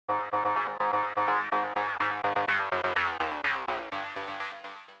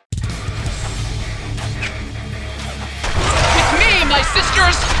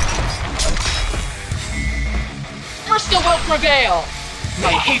will prevail!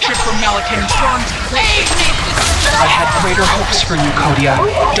 My hatred for Malikan burns great. I had greater hopes for you, Kodia.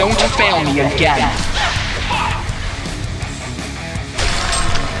 Don't fail me again.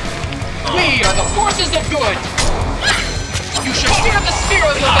 We are the forces of good! You should fear the spear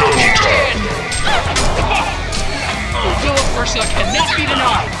of the Valkyrian! The will of Ursa cannot be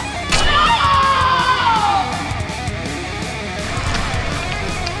denied!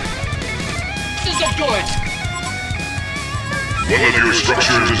 Forces of good! One of your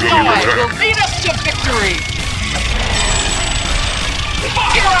structures is under God attack. will lead us to victory!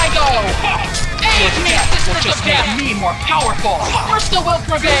 Here I go! Aid me, sisters of death! Me more powerful! Ursa will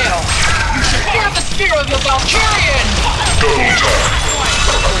prevail! You should fear the spear of the Valkyrian! Double tap.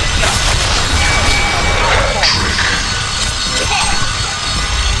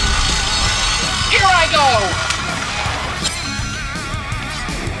 Here I go!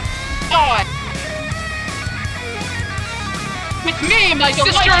 With me, my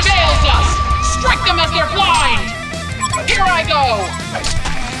sister fails us! Strike them as they're blind! Here I go!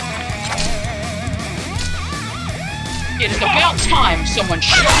 It is about time someone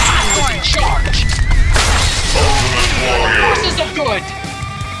shows who is in charge! Forces of good!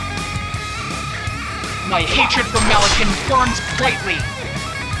 My hatred for Malikan burns brightly!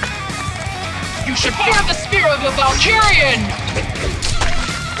 You should fear the spear of the Valkyrian!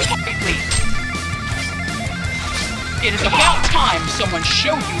 Brightly! It is about time someone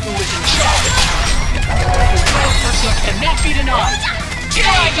showed you who is in charge! The will of Ursa cannot be denied! Here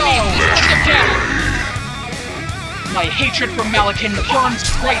I go! My hatred for Malikan burns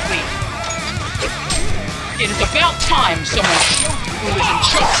brightly! It is about time someone showed you who is in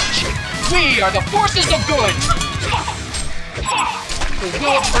charge! We are the forces of good! The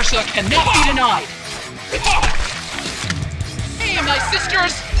will of Ursa cannot be denied! Hey, my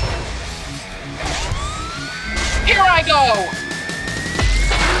sisters! Here I go!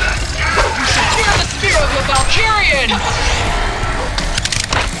 You should fear the spear of the Valkyrian!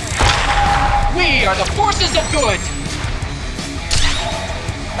 We are the forces of good!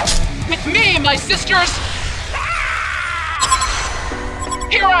 With me, my sisters!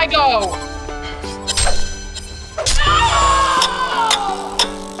 Here I go!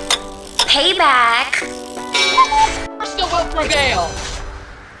 Payback! Ursa will prevail!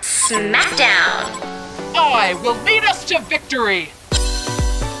 Smackdown! I will lead us to victory! With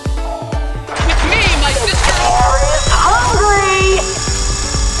me, my sisters! Hungry!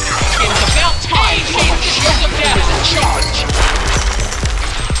 It is about time someone shows up who is in charge!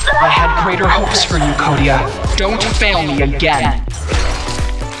 I had greater hopes for you, Kodia. Don't fail me again.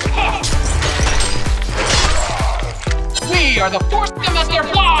 We are the force them as they're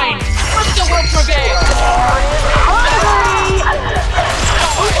blind! Ursa will prevail! Hungry!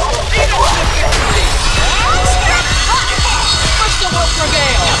 Lead us to victory! Ursa will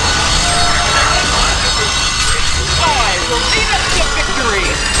prevail! I will lead us to victory!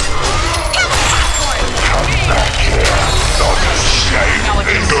 Come back here. Not a shame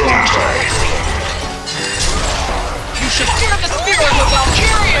in no time. You should fear the spirit of the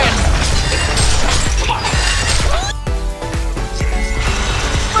Valkyrian!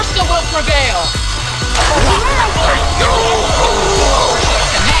 Ursa will prevail!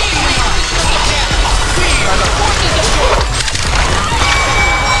 We are the forces of good!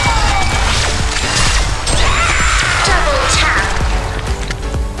 Double tap!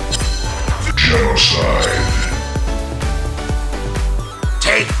 Genocide.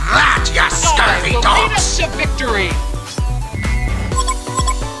 Take that, you scurvy will lead us dogs! to victory!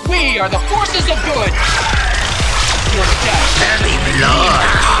 We are the forces of good! Your death! Early blood!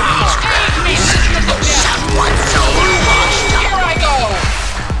 Aid me, sisters of death! Someone soul washed up! Here I go!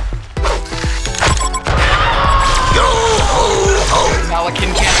 Yo ho ho! Malikan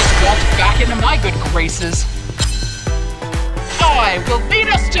can't just walk back into my good graces. I will lead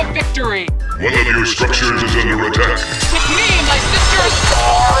us to victory! One of your structures is under attack. With me, my sisters!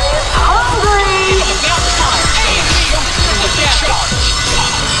 Hungry! It is about time someone shows us the charge!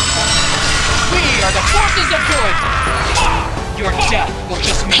 We are the forces of good! Your death will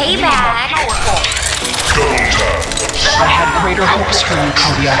just make me more Payback. powerful! Double tap. I had greater hopes for you,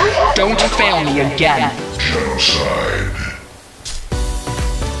 Kodia. Don't fail me again. Genocide.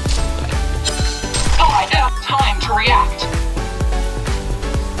 I have time to react!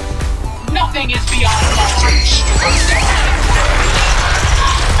 Nothing is beyond my reach!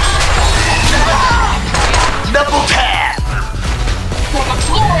 Double tap! For the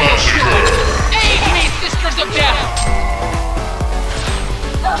glory of good! Aid me, sisters of death!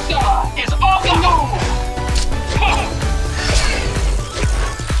 Ursa is on the move!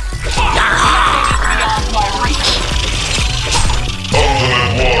 Nothing is beyond my reach!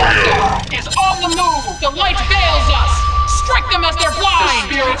 is on the move! The light veils us! Strike them as they're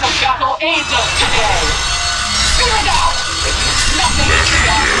blind! The spirit of battle aids us today! Spirit out! Nothing is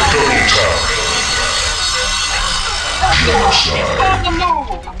beyond my reach! Ursa is on the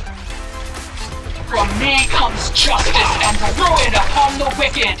move! From me comes justice and ruin upon the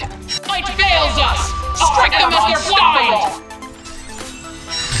wicked! Light veils us! Strike them as they're blind!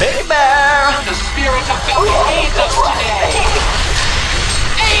 Big Bear! The spirit of battle aids us today!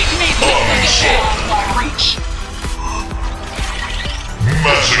 Aid me, something is beyond my reach!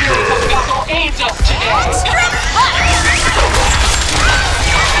 Massacre! The battle aids us today!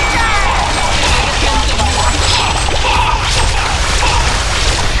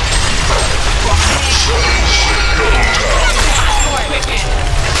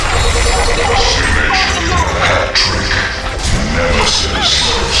 Hat-trick! Nemesis!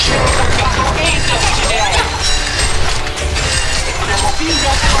 The battle aids us today! There will be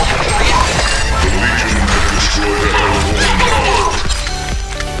no victory! The Legion have destroyed HoN Tower!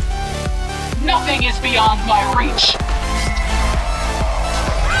 Nothing is beyond my reach!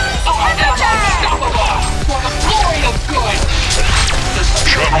 I am unstoppable! For the glory of good!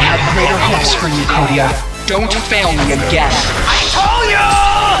 I have greater hopes for you, Kodia. Don't fail me again. I told you!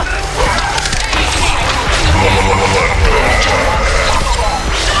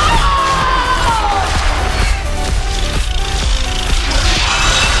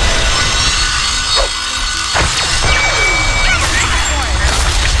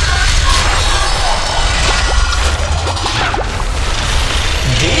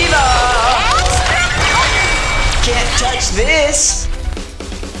 Diva! Can't touch this!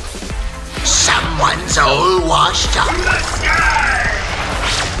 Someone's all washed up.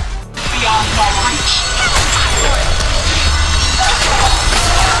 Beyond my reach!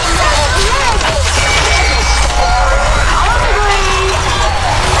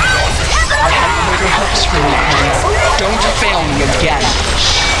 I have greater hopes for you, Kodia. Don't fail me again.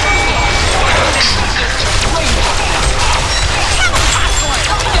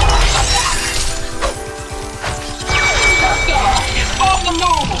 Is on the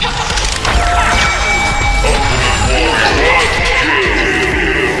move!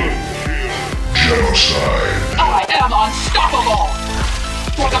 Genocide! I am unstoppable!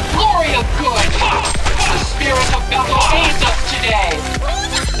 For the glory of good! The spirit of battle aids us today!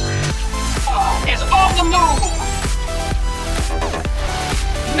 Is on the move!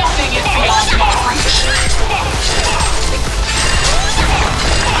 Nothing is beyond my reach!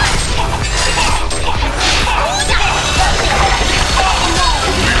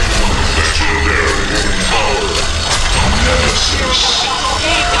 Nemesis!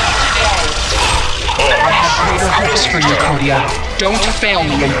 Aids us today! I have greater hopes for you, Kodia. Don't fail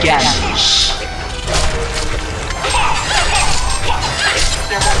me again.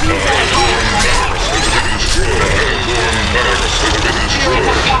 Spirit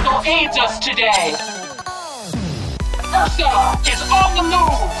of battle aids us today! Ursa is on the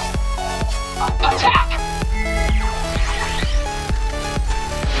move! Attack!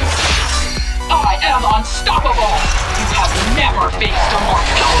 I am unstoppable! You have never faced a more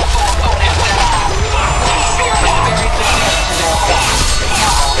powerful opponent than I! Spirit of buried the dead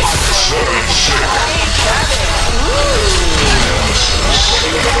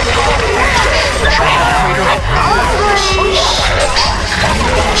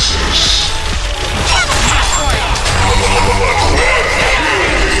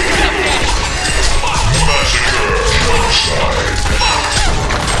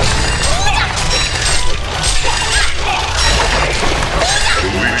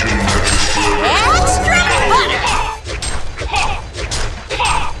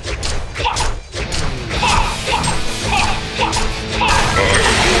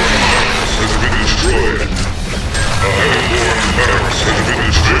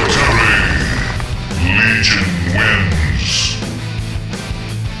Legion wins!